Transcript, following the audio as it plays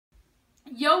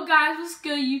Yo guys, what's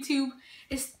good YouTube?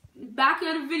 It's back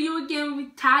at a video again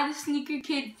with Ty the Sneaker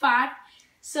Kid 5.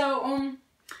 So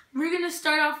we're gonna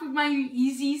start off with my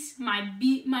Yeezys, my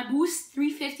Boost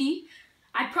 350.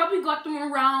 I probably got them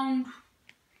around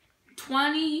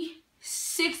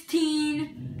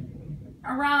 2016,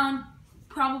 around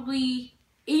probably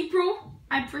April.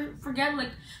 I forget,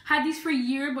 like had these for a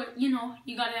year, but you know,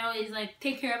 you gotta always like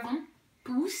take care of them.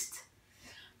 Boost.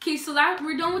 Okay, so that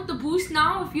we're done with the Boost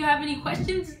now. If you have any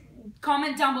questions,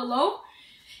 comment down below.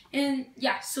 And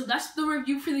yeah, so that's the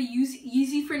review for the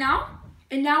Yeezy for now.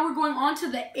 And now we're going on to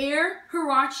the Air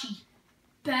Huarache.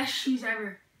 Best shoes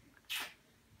ever.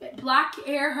 Black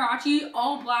Air Huarache,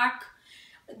 all black.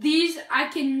 These, I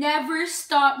can never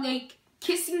stop like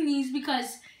kissing these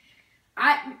because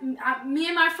me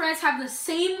and my friends have the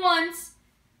same ones.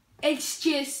 It's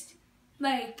just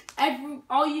like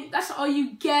that's all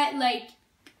you get. Like,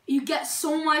 you get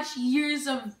so much years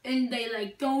of, and they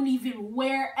like don't even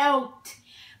wear out.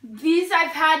 These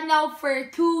I've had now for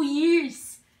 2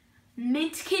 years,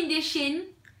 mint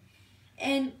condition,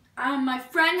 and my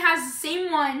friend has the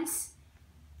same ones,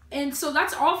 and so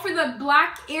that's all for the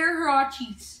Black Air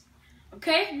Huaraches.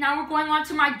 Okay, now we're going on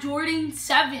to my Jordan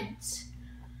 7s.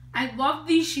 I love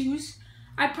these shoes.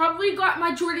 I probably got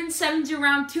my Jordan 7s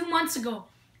around 2 months ago.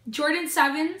 Jordan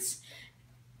 7s,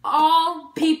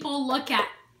 all people look at.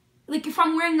 Like, if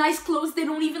I'm wearing nice clothes, they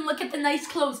don't even look at the nice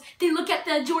clothes. They look at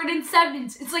the Jordan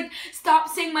 7s. It's like, stop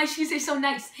saying my shoes are so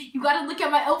nice. You gotta look at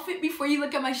my outfit before you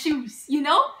look at my shoes, you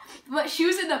know? But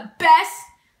shoes are the best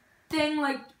thing,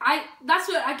 like, that's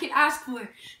what I could ask for.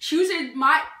 Shoes are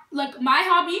my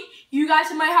hobby. You guys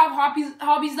might have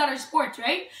hobbies that are sports,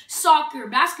 right? Soccer,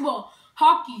 basketball,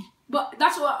 hockey. But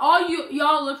that's what all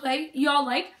y'all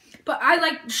like. But I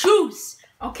like shoes.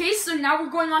 Okay, so now we're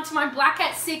going on to my Black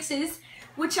Hat 6s,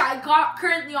 which I got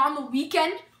currently on the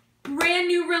weekend. Brand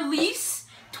new release,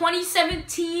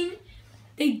 2017.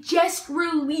 They just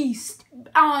released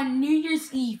on New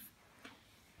Year's Eve.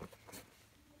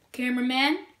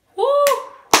 Cameraman, woo!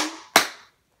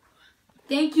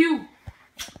 Thank you.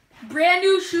 Brand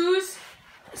new shoes.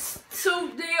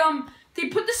 So they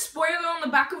put the spoiler on the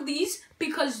back of these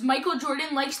because Michael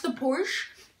Jordan likes the Porsche.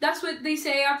 That's what they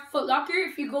say at Foot Locker.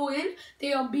 If you go in,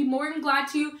 they'll be more than glad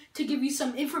to give you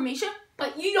some information.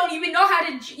 But you don't even know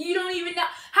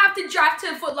have to drive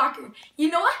to Foot Locker. You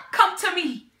know what? Come to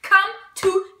me. Come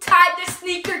to Ty the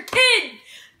Sneaker Kid.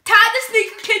 Ty the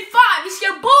Sneaker Kid 5. It's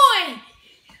your boy.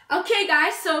 Okay,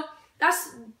 guys. So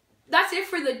that's it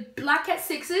for the Black Hat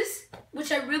 6s,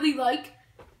 which I really like.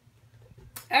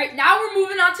 All right, now we're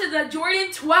moving on to the Jordan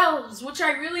 12s, which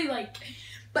I really like.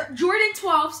 But Jordan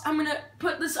 12s, I'm gonna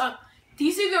put this up.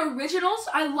 These are the originals.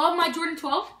 I love my Jordan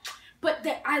 12, but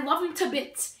I love them to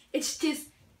bits. It's just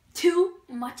too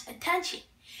much attention.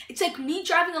 It's like me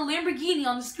driving a Lamborghini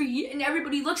on the street and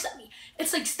everybody looks at me.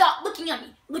 It's like, stop looking at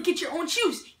me. Look at your own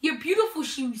shoes. Your beautiful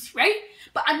shoes, right?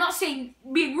 But I'm not saying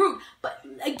being rude. But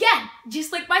again,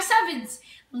 just like my 7s,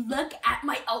 look at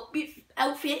my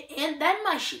outfit and then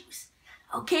my shoes.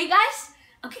 Okay, guys?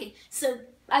 Okay, so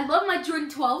I love my Jordan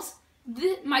 12s.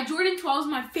 My Jordan 12s,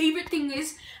 my favorite thing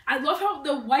is, I love how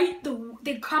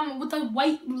they come with a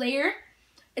white layer.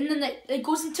 And then it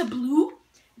goes into blue.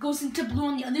 It goes into blue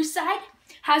on the other side.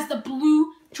 Has the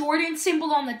blue Jordan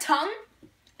symbol on the tongue.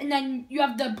 And then you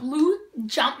have the blue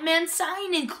Jumpman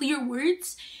sign in clear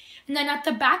words. And then at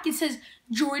the back it says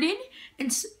Jordan,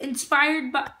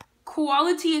 inspired by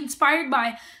quality, inspired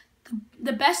by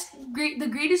the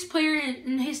greatest player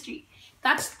in history.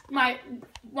 That's my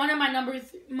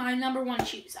number 1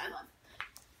 shoes I love.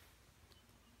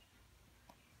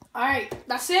 All right,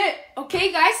 that's it.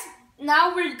 Okay, guys.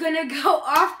 Now we're gonna go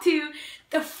off to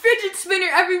the fidget spinner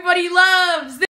everybody loves.